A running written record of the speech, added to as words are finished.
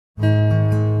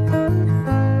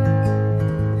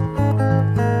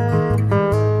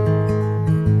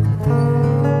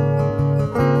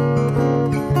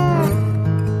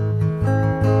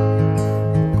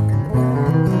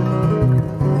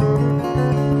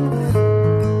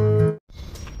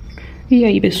E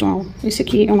aí, pessoal, esse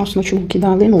aqui é o nosso notebook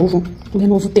da Lenovo, o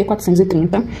Lenovo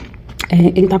T430.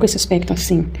 Ele tá com esse aspecto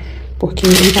assim, porque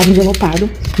ele estava envelopado.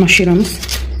 Nós tiramos,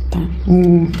 tá,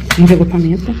 o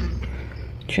envelopamento,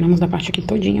 tiramos da parte aqui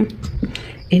todinha.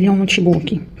 Ele é um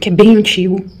notebook que é bem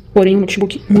antigo, porém um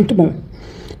notebook muito bom.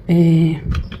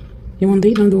 Eu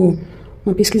andei dando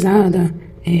uma pesquisada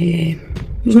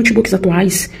nos notebooks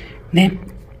atuais, né,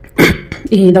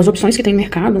 e das opções que tem no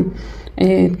mercado.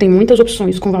 Tem muitas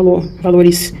opções com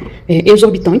valores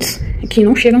exorbitantes que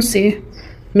não chegam a ser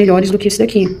melhores do que esse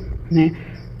daqui, né?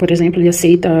 Por exemplo, ele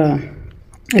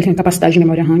tem capacidade de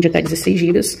memória RAM de até 16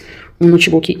 GB. Um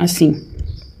notebook assim,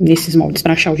 nesses moldes,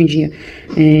 para achar hoje em dia,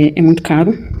 é muito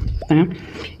caro, tá?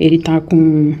 Ele tá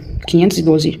com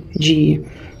 512 de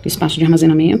espaço de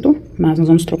armazenamento, mas nós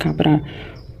vamos trocar para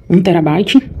 1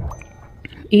 TB.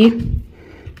 E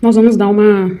nós vamos dar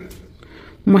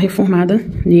uma reformada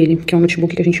nele, que é um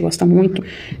notebook que a gente gosta muito,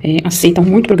 aceita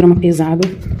muito programa pesado,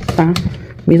 tá?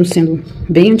 Mesmo sendo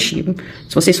bem antigo.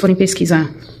 Se vocês forem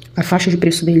pesquisar a faixa de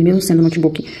preço dele, mesmo sendo um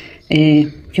notebook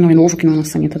que não é novo, que não é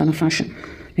lançamento, tá na faixa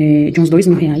de uns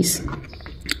R$2.000.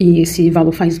 E esse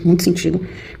valor faz muito sentido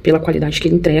pela qualidade que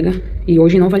ele entrega. E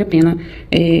hoje não vale a pena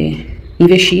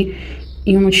investir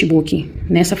em um notebook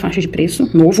nessa faixa de preço,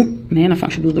 novo, né, na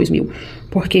faixa dos 2.000,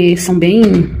 porque são bem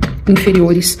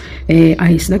inferiores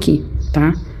a esse daqui,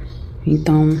 tá?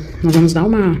 Então, nós vamos dar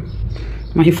uma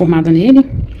reformada nele.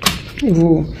 Eu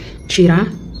vou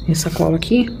tirar essa cola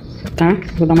aqui, tá?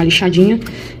 Vou dar uma lixadinha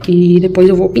e depois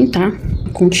eu vou pintar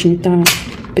com tinta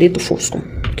preto fosco,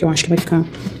 que eu acho que vai ficar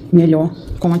melhor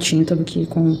com a tinta do que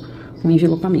com o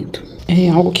envelopamento. É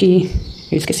algo que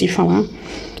eu esqueci de falar,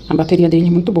 a bateria dele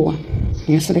é muito boa.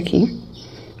 Essa daqui,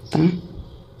 tá?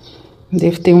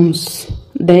 Deve ter uns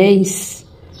 10,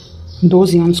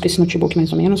 12 anos com esse notebook,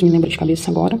 mais ou menos, me lembro de cabeça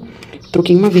agora.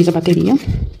 Troquei uma vez a bateria,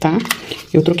 tá?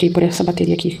 Eu troquei por essa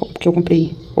bateria aqui, que eu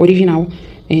comprei original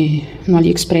no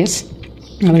AliExpress.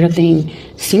 Ela já tem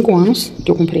 5 anos que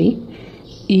eu comprei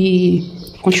e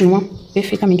continua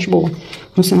perfeitamente boa,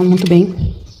 funcionando muito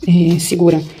bem,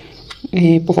 segura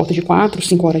por volta de 4,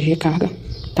 5 horas de recarga,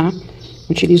 tá?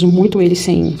 Utilizo muito ele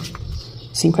sem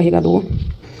carregador.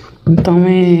 Então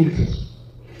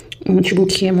um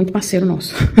notebook que é muito parceiro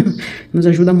nosso. Nos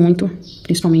ajuda muito,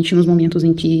 principalmente nos momentos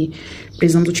em que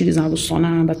precisamos utilizá-lo só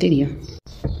na bateria.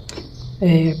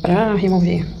 Para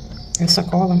remover essa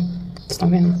cola, vocês estão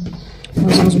vendo?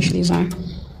 Nós vamos utilizar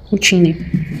o thinner,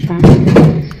 tá?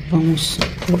 Vamos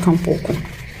colocar um pouco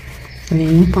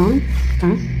em um pano, tá?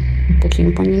 Um pouquinho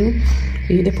no paninho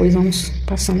e depois vamos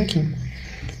passando aqui.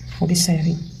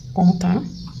 Observem como tá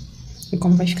e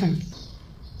como vai ficar.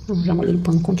 Eu já molhei o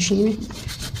pano com thinner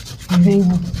e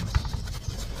venho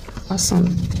passando.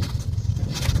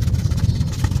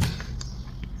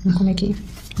 Vamos como é que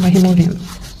vai removendo.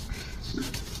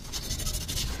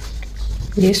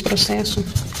 E esse processo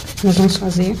nós vamos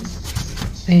fazer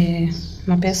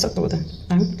na peça toda,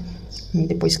 tá? E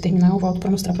depois que terminar eu volto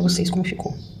para mostrar para vocês como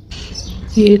ficou.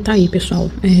 E tá aí, pessoal.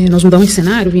 Nós mudamos de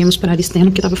cenário, viemos para a área externa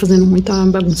porque tava fazendo muita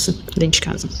bagunça dentro de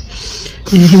casa.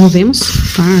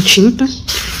 Removemos, tá, a tinta.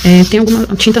 Tem alguma...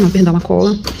 tinta não, perdão, a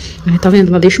cola. Tá vendo?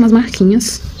 Ela deixa umas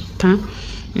marquinhas, tá?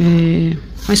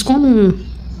 Mas como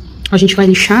a gente vai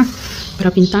lixar para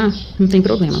pintar, não tem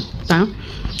problema, tá?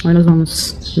 Agora nós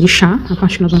vamos lixar a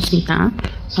parte que nós vamos pintar,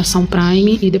 passar um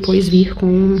prime e depois vir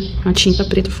com a tinta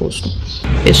preto fosco.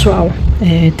 Pessoal,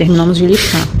 terminamos de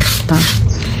lixar, tá?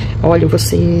 Olha, eu vou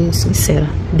ser sincera,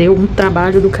 deu um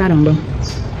trabalho do caramba.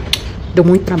 Deu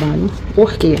muito trabalho,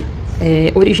 porque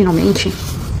originalmente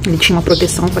ele tinha uma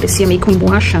proteção, parecia meio que um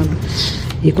emborrachado.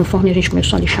 E conforme a gente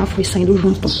começou a lixar, foi saindo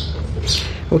junto,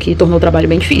 o que tornou o trabalho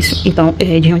bem difícil. Então,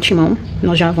 de antemão,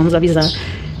 nós já vamos avisar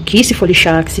que se for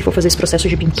lixar, que se for fazer esse processo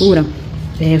de pintura,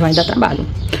 vai dar trabalho.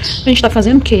 A gente tá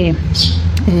fazendo porque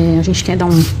a gente quer dar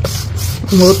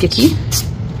um up aqui.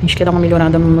 A gente quer dar uma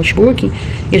melhorada no notebook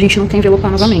e a gente não quer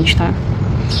envelopar novamente, tá?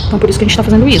 Então por isso que a gente tá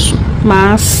fazendo isso.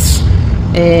 Mas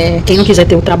quem não quiser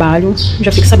ter o trabalho,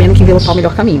 já fique sabendo que envelopar é o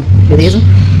melhor caminho, beleza?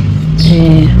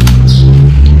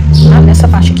 Nessa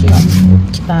parte aqui,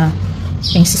 ó,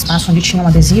 que tem esse espaço onde tinha um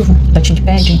adesivo da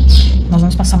Thinkpad, nós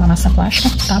vamos passar uma massa plástica,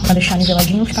 tá? Pra deixar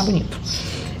niveladinho e ficar bonito.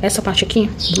 Essa parte aqui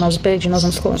do mousepad nós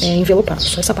vamos envelopar,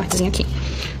 só essa partezinha aqui,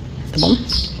 tá bom?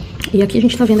 E aqui a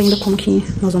gente tá vendo ainda como que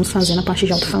nós vamos fazer na parte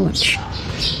de alto-falante.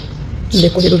 No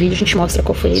decorrer do vídeo a gente mostra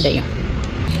qual foi a ideia.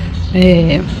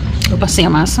 Eu passei a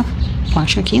massa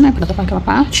plástica aqui, né, pra tapar aquela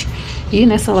parte. E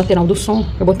nessa lateral do som,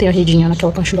 eu botei a redinha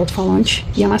naquela parte do alto-falante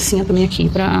e a massinha também aqui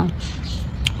pra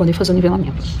poder fazer o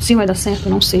nivelamento. Se vai dar certo,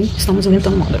 eu não sei, estamos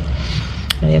inventando moda.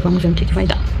 Vamos ver o que vai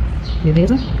dar.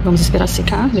 beleza? Vamos esperar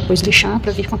secar, depois lixar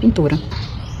para vir com a pintura.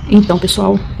 Então,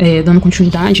 pessoal, dando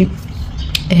continuidade,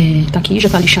 tá aqui, já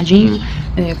tá lixadinho.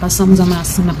 Passamos a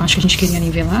massa na parte que a gente queria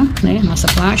nivelar, né? Massa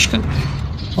plástica.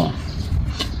 Ó,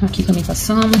 aqui também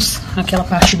passamos. Aquela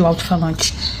parte do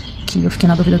alto-falante que eu fiquei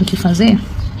na dúvida do que fazer.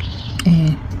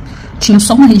 Tinha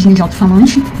só uma redinha de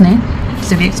alto-falante, né?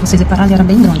 Você vê, se vocês repararem, era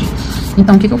bem grande.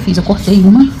 Então, o que eu fiz? Eu cortei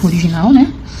uma original,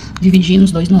 né? Dividi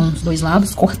nos dois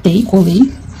lados, cortei,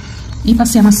 colei e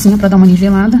passei a massinha para dar uma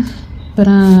nivelada,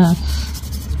 para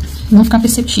não ficar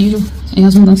perceptível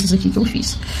as mudanças aqui que eu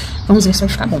fiz. Vamos ver se vai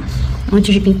ficar bom.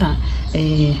 Antes de pintar,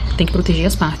 tem que proteger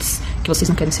as partes que vocês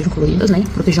não querem sejam coloridas, né?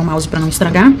 Proteger o mouse para não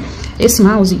estragar. Esse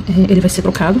mouse, ele vai ser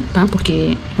trocado, tá?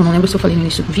 Porque eu não lembro se eu falei no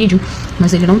início do vídeo,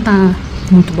 mas ele não tá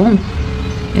muito bom.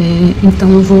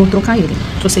 Então eu vou trocar ele.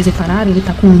 Se vocês repararem, ele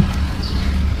tá com...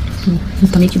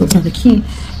 tá meio que dobrado aqui.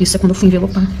 Isso é quando eu fui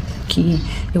envelopar, que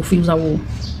eu fui usar o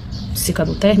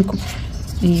secador térmico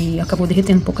e acabou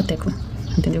derretendo um pouco a tecla,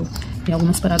 entendeu? E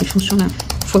algumas paradas de funcionar.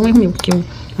 Foi um erro meu, porque eu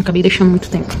acabei deixando muito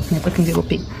tempo, né, pra que eu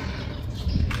envelopei.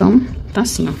 Então, tá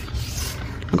assim, ó.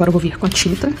 Agora eu vou vir com a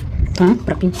tinta, tá?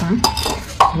 Pra pintar.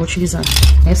 Eu vou utilizar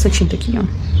essa tinta aqui, ó.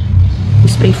 O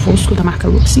spray fosco da marca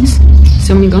Luxins.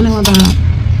 Se eu não me engano, ela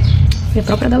é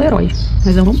própria da Leroy,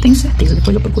 mas eu não tenho certeza.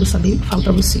 Depois eu procuro saber e falo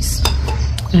pra vocês.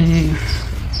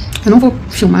 Eu não vou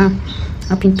filmar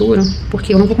a pintura,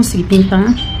 porque eu não vou conseguir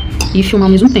pintar e filmar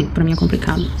ao mesmo tempo. Pra mim é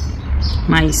complicado.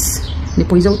 Mas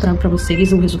depois eu trago pra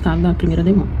vocês o resultado da primeira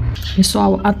demão.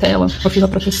 Pessoal, a tela, eu fiz a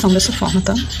proteção dessa forma,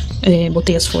 tá?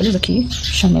 Botei as folhas aqui,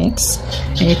 chamex.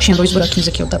 Tinha 2 buraquinhos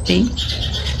aqui, eu tapei.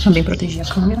 Também protegi a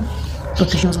câmera.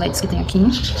 Protegi os LEDs que tem aqui.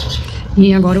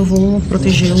 E agora eu vou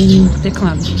proteger o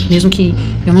teclado. Mesmo que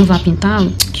eu não vá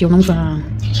pintá-lo, que eu não vá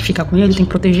ficar com ele, tem que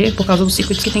proteger por causa dos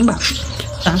circuitos que tem embaixo,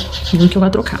 tá? Mesmo que eu vá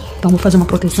trocar. Então vou fazer uma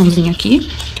proteçãozinha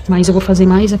aqui, mas eu vou fazer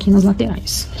mais aqui nas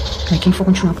laterais. Aí quem for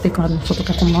continuar com o teclado, não for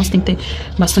tocar como nós, tem que ter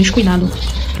bastante cuidado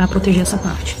pra proteger essa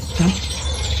parte, tá?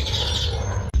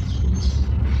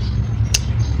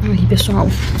 Aí, pessoal,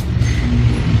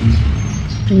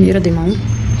 primeira demão,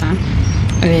 tá?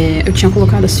 Eu tinha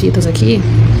colocado as fitas aqui,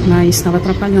 mas estava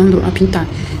atrapalhando a pintar.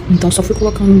 Então só fui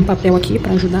colocando um papel aqui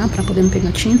para ajudar, para poder não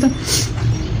pegar tinta.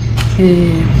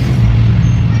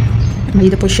 Aí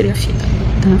depois tirei a fita,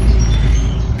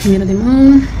 tá? Primeira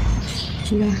demão.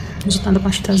 Aqui, ó, resultado da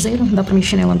parte traseira. Não dá pra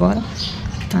mexer nela agora,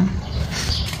 tá?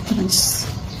 Mas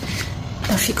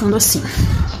tá ficando assim.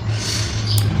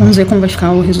 Vamos ver como vai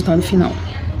ficar o resultado final.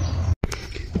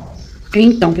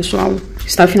 Então, pessoal,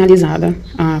 está finalizada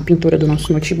a pintura do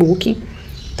nosso notebook,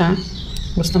 tá?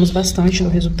 Gostamos bastante do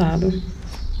resultado.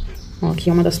 Ó, aqui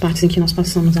é uma das partes em que nós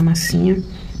passamos a massinha,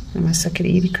 a massa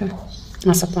acrílica,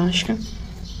 massa plástica.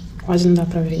 Quase não dá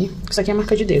pra ver. Isso aqui é a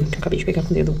marca de dedo, que eu acabei de pegar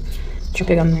com o dedo. Tinha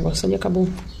pegado no negócio ali e acabou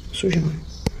sujando.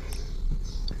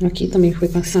 Aqui também foi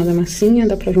passada a massinha,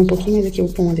 dá pra ver um pouquinho, mas aqui eu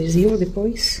vou pôr um adesivo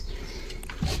depois.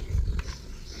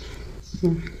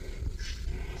 O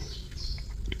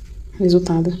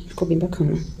resultado ficou bem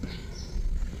bacana.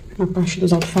 A parte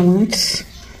dos alto-falantes,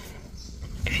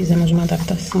 fizemos uma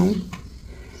adaptação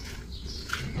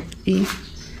e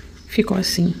ficou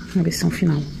assim na versão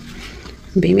final.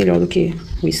 Bem melhor do que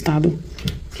o estado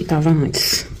que estava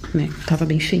antes, né? Tava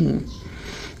bem feinho.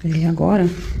 E agora,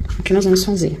 o que nós vamos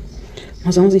fazer?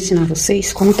 Nós vamos ensinar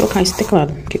vocês como trocar esse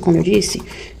teclado, porque como eu disse,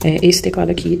 esse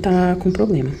teclado aqui tá com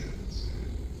problema.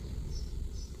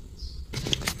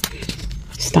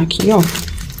 Está aqui, ó,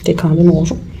 teclado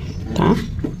novo, tá?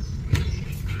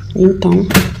 Então,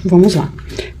 vamos lá.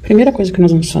 Primeira coisa que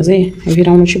nós vamos fazer é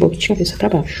virar o notebook de cabeça para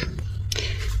baixo.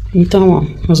 Então, ó,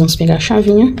 nós vamos pegar a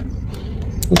chavinha,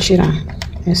 vou tirar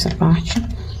essa parte,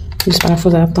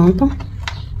 desparafusar a tampa.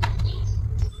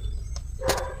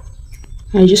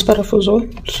 Aí desparafusou,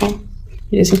 só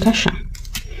desencaixar.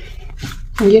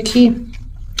 Aí aqui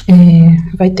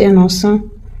vai ter a nossa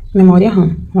memória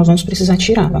RAM. Nós vamos precisar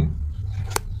tirá-la.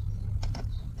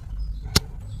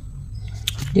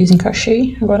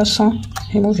 Desencaixei, agora é só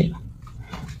remover.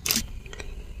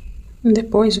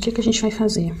 Depois, o que a gente vai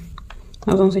fazer?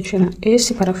 Nós vamos retirar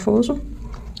esse parafuso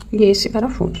e esse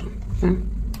parafuso, tá?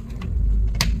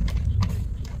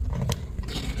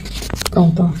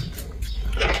 Pronto, ó.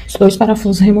 Os 2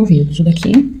 parafusos removidos, o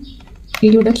daqui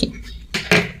e o daqui.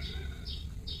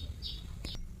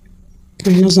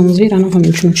 Aí nós vamos virar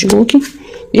novamente o notebook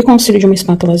e com o auxílio de uma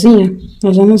espátulazinha,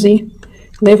 nós vamos ir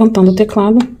levantando o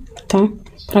teclado, tá?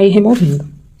 Pra ir removendo.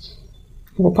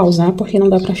 Vou pausar porque não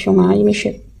dá pra filmar e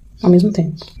mexer ao mesmo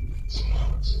tempo.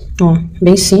 Ó,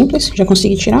 bem simples, já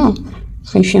consegui tirar, ó.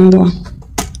 Foi enfiando, ó,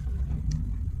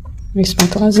 a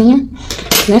espátulazinha.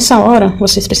 Nessa hora,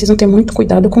 vocês precisam ter muito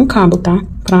cuidado com o cabo, tá?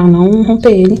 Pra não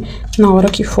romper ele na hora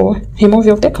que for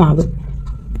remover o teclado.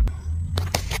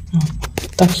 Ó,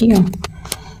 tá aqui, ó.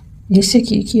 Esse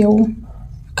aqui que é o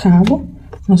cabo.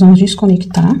 Nós vamos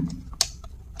desconectar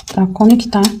para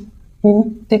conectar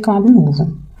o teclado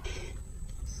novo.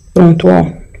 Pronto,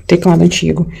 ó. Teclado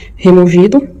antigo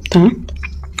removido, tá?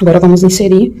 Agora vamos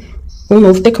inserir o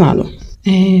novo teclado.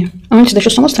 Antes, deixa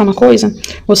eu só mostrar uma coisa.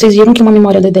 Vocês viram que uma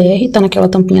memória DDR tá naquela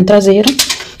tampinha traseira.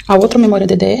 A outra memória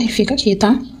DDR fica aqui,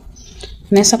 tá?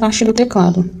 Nessa parte do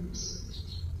teclado.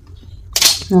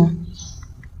 Ó.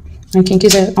 Aí quem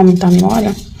quiser aumentar a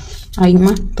memória, aí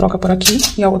uma troca por aqui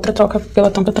e a outra troca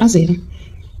pela tampa traseira.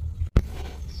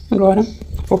 Agora,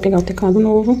 vou pegar o teclado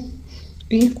novo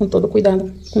e, com todo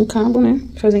cuidado com o cabo, né,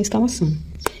 fazer a instalação.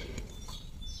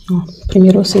 Ó,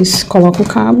 primeiro vocês colocam o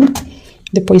cabo,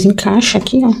 depois encaixa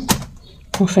aqui, ó.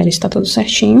 Confere se tá tudo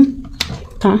certinho,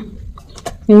 tá?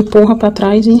 Empurra pra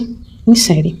trás e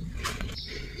insere.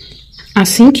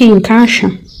 Assim que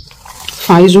encaixa,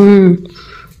 faz um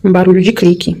barulho de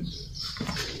clique.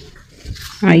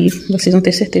 Aí vocês vão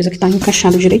ter certeza que tá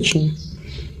encaixado direitinho.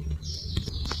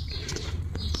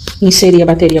 Inserir a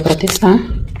bateria para testar.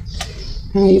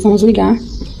 Aí vamos ligar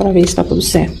para ver se tá tudo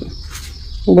certo.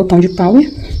 O botão de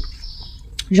power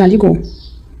já ligou.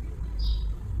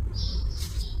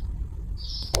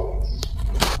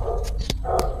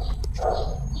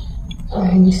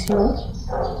 Já iniciou.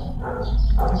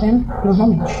 Tá vendo?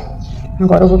 Normalmente.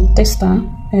 Agora eu vou testar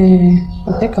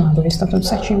o teclado, ver se tá tudo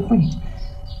certinho com ele.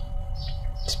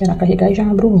 Esperar carregar e já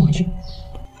abro o Word.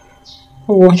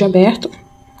 O Word aberto.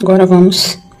 Agora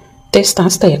vamos testar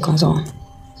as teclas, ó.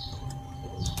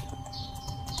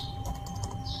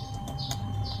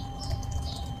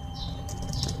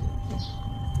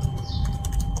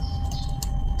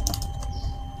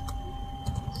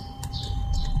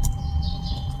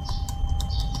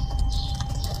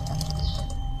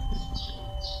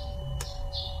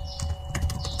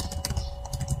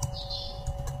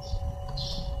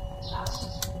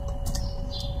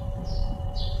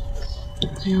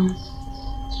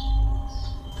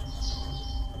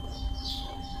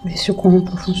 Ver se o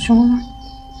Ctrl funciona.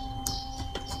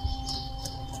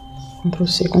 Ctrl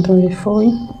C, Ctrl V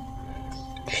foi.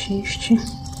 Shift.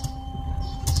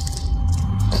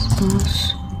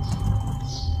 Espaço.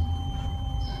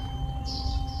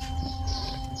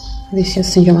 Ver se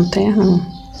acende a lanterna. Ó.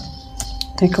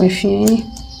 Tecla FN.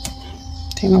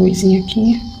 Tem uma luzinha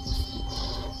aqui.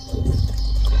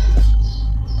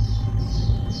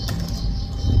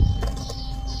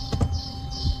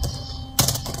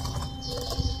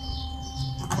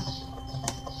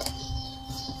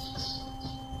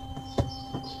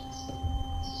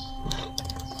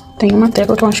 Tem uma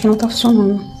tecla que eu acho que não tá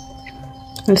funcionando.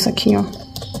 Essa aqui, ó.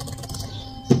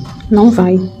 Não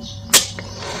vai.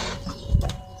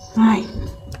 Ai.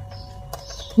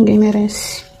 Ninguém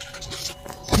merece.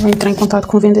 Vou entrar em contato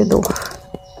com o vendedor.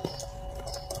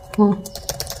 Ó.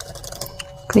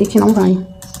 Clique não vai.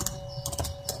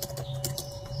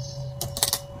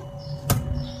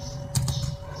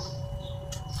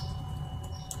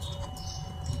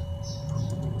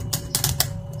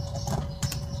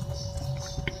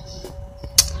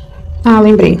 Ah,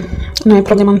 lembrei. Não é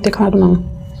problema no teclado, não.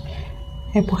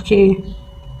 É porque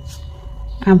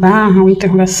a barra ou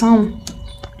interrogação,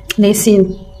 nesse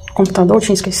computador, eu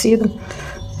tinha esquecido,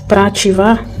 para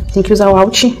ativar, tem que usar o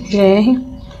Alt GR,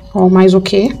 ou mais o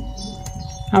Q.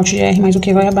 Alt GR mais o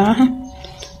Q vai a barra.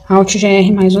 Alt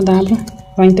GR mais o W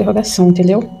vai a interrogação,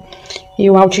 entendeu? E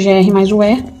o Alt GR mais o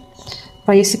E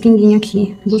vai esse pinguinho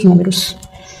aqui dos números.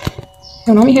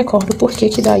 Eu não me recordo por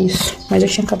que dá isso, mas eu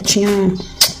tinha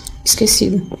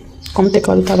esquecido. Como o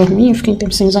teclado tava ruim, eu fiquei um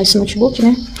tempo sem usar esse notebook,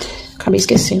 né? Acabei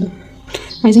esquecendo.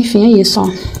 Mas enfim, é isso, ó.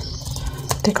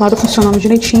 O teclado funcionando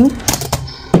direitinho.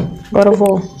 Agora eu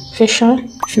vou fechar,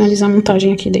 finalizar a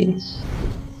montagem aqui dele.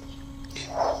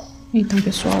 Então,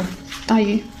 pessoal, tá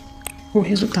aí o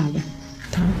resultado,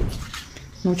 tá?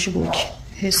 Notebook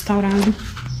restaurado.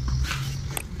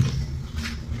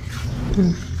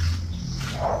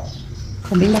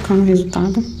 Ficou bem bacana o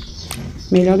resultado.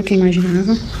 Melhor do que eu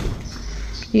imaginava.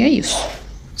 E é isso.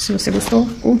 Se você gostou,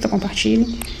 curta,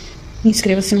 compartilhe e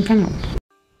inscreva-se no canal.